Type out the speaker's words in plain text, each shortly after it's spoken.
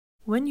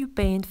When you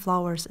paint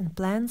flowers and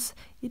plants,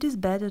 it is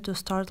better to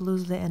start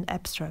loosely and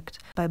abstract,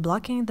 by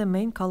blocking the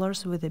main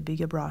colors with a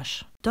bigger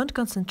brush. Don't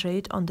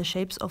concentrate on the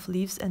shapes of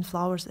leaves and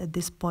flowers at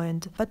this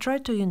point, but try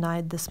to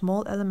unite the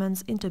small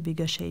elements into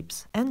bigger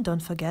shapes. And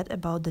don't forget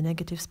about the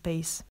negative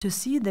space. To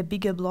see the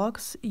bigger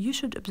blocks, you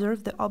should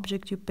observe the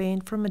object you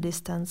paint from a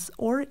distance,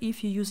 or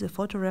if you use a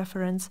photo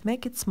reference,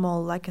 make it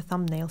small like a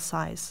thumbnail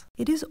size.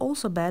 It is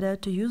also better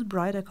to use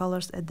brighter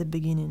colors at the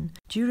beginning.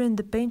 During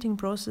the painting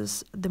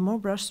process, the more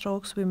brush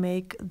strokes we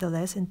make, the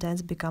less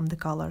intense become the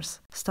colors.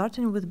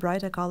 Starting with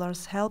brighter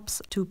colors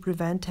helps to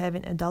prevent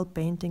having a dull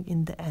painting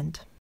in the end.